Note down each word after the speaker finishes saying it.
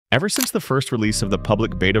Ever since the first release of the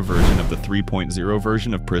public beta version of the 3.0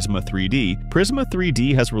 version of Prisma3D,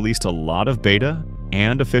 Prisma3D has released a lot of beta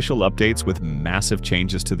and official updates with massive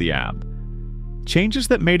changes to the app. Changes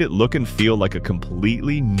that made it look and feel like a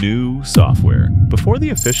completely new software. Before the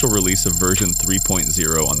official release of version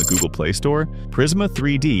 3.0 on the Google Play Store,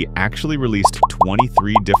 Prisma3D actually released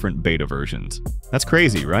 23 different beta versions. That's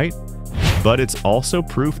crazy, right? But it's also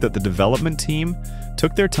proof that the development team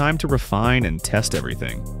took their time to refine and test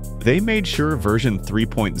everything. They made sure version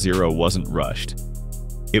 3.0 wasn't rushed.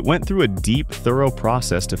 It went through a deep, thorough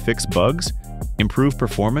process to fix bugs, improve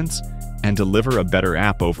performance, and deliver a better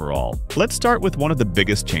app overall. Let's start with one of the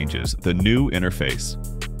biggest changes, the new interface.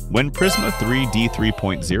 When Prisma3D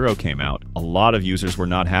 3.0 came out, a lot of users were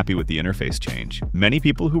not happy with the interface change. Many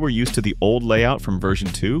people who were used to the old layout from version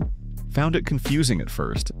 2 found it confusing at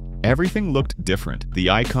first. Everything looked different.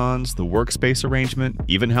 The icons, the workspace arrangement,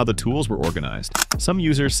 even how the tools were organized. Some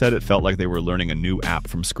users said it felt like they were learning a new app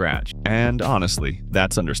from scratch. And honestly,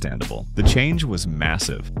 that's understandable. The change was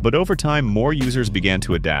massive. But over time, more users began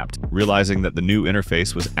to adapt, realizing that the new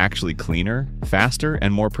interface was actually cleaner, faster,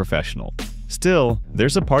 and more professional. Still,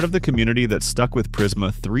 there's a part of the community that stuck with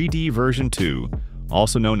Prisma3D version 2,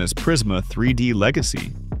 also known as Prisma3D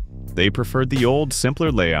Legacy. They preferred the old,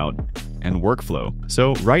 simpler layout and workflow.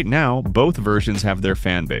 So right now, both versions have their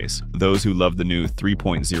fan base, those who love the new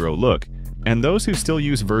 3.0 look, and those who still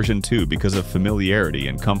use version 2 because of familiarity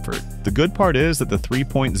and comfort. The good part is that the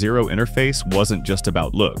 3.0 interface wasn't just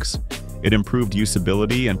about looks. It improved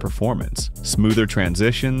usability and performance, smoother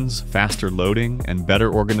transitions, faster loading, and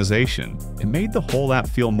better organization. It made the whole app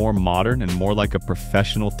feel more modern and more like a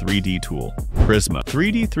professional 3D tool.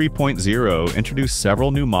 Prisma3D 3.0 introduced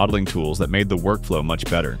several new modeling tools that made the workflow much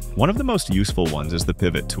better. One of the most useful ones is the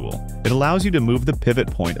pivot tool. It allows you to move the pivot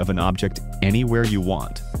point of an object anywhere you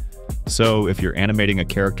want. So if you're animating a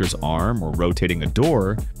character's arm or rotating a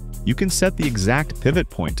door, you can set the exact pivot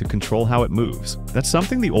point to control how it moves. That's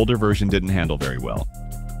something the older version didn't handle very well.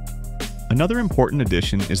 Another important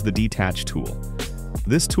addition is the detach tool.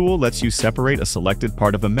 This tool lets you separate a selected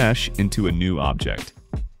part of a mesh into a new object.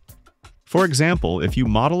 For example, if you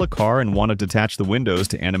model a car and want to detach the windows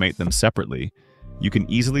to animate them separately, you can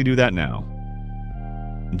easily do that now.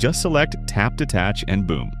 Just select Tap Detach and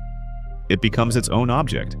boom. It becomes its own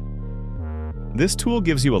object. This tool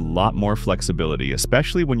gives you a lot more flexibility,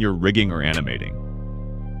 especially when you're rigging or animating.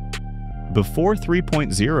 Before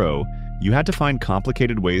 3.0, you had to find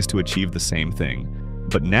complicated ways to achieve the same thing,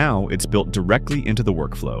 but now it's built directly into the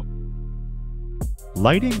workflow.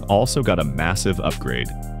 Lighting also got a massive upgrade.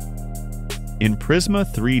 In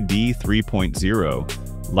Prisma3D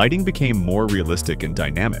 3.0, lighting became more realistic and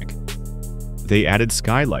dynamic. They added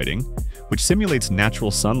sky lighting, which simulates natural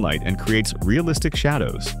sunlight and creates realistic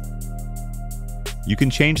shadows. You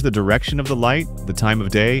can change the direction of the light, the time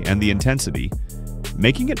of day, and the intensity,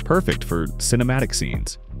 making it perfect for cinematic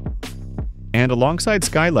scenes. And alongside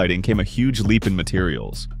skylighting came a huge leap in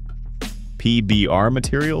materials. PBR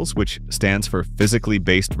materials, which stands for physically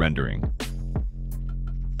based rendering.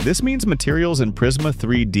 This means materials in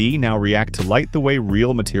Prisma3D now react to light the way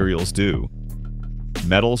real materials do.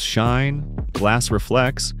 Metals shine, glass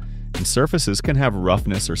reflects, and surfaces can have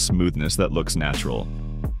roughness or smoothness that looks natural.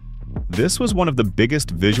 This was one of the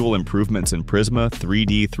biggest visual improvements in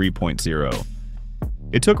Prisma3D 3.0.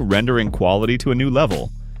 It took rendering quality to a new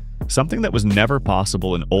level, something that was never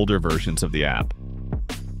possible in older versions of the app.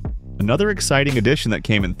 Another exciting addition that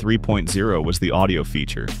came in 3.0 was the audio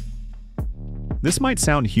feature. This might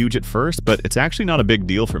sound huge at first, but it's actually not a big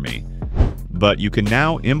deal for me. But you can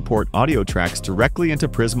now import audio tracks directly into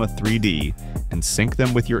Prisma3D and sync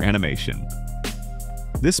them with your animation.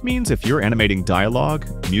 This means if you're animating dialogue,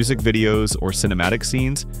 music videos, or cinematic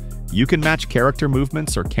scenes, you can match character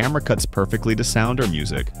movements or camera cuts perfectly to sound or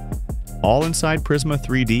music, all inside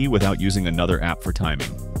Prisma3D without using another app for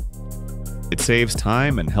timing. It saves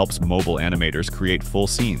time and helps mobile animators create full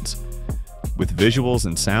scenes, with visuals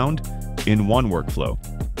and sound in one workflow.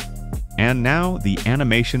 And now, the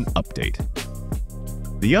animation update.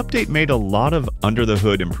 The update made a lot of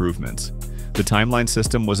under-the-hood improvements. The timeline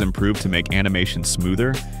system was improved to make animation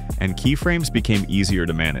smoother, and keyframes became easier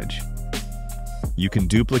to manage. You can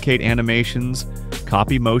duplicate animations,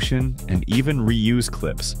 copy motion, and even reuse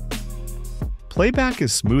clips. Playback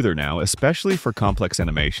is smoother now, especially for complex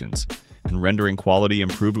animations, and rendering quality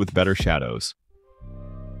improved with better shadows.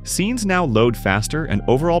 Scenes now load faster, and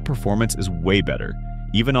overall performance is way better,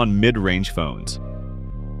 even on mid-range phones.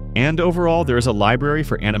 And overall, there is a library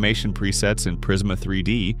for animation presets in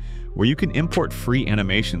Prisma3D where you can import free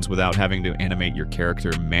animations without having to animate your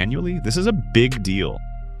character manually. This is a big deal.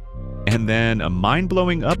 And then a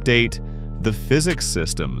mind-blowing update, the physics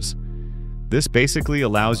systems. This basically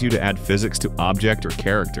allows you to add physics to object or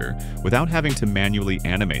character without having to manually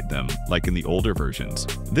animate them, like in the older versions.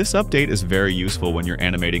 This update is very useful when you're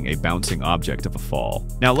animating a bouncing object of a fall.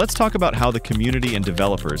 Now let's talk about how the community and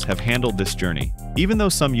developers have handled this journey. Even though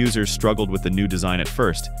some users struggled with the new design at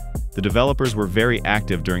first, the developers were very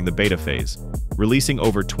active during the beta phase, releasing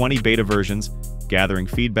over 20 beta versions, gathering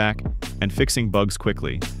feedback, and fixing bugs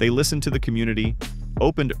quickly. They listened to the community,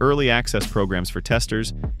 opened early access programs for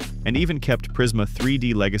testers, and even kept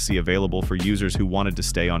Prisma3D Legacy available for users who wanted to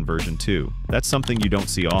stay on version 2. That's something you don't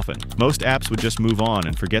see often. Most apps would just move on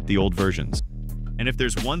and forget the old versions. And if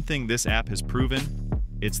there's one thing this app has proven,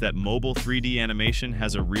 it's that mobile 3D animation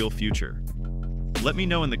has a real future. Let me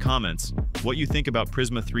know in the comments what you think about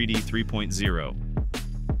Prisma3D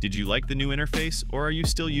 3.0. Did you like the new interface, or are you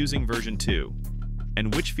still using version 2?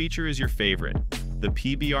 And which feature is your favorite? The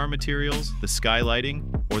PBR materials, the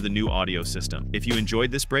skylighting, or the new audio system? If you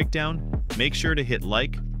enjoyed this breakdown, make sure to hit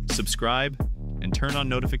like, subscribe, and turn on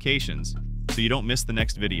notifications so you don't miss the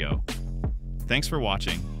next video. Thanks for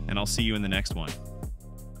watching, and I'll see you in the next one.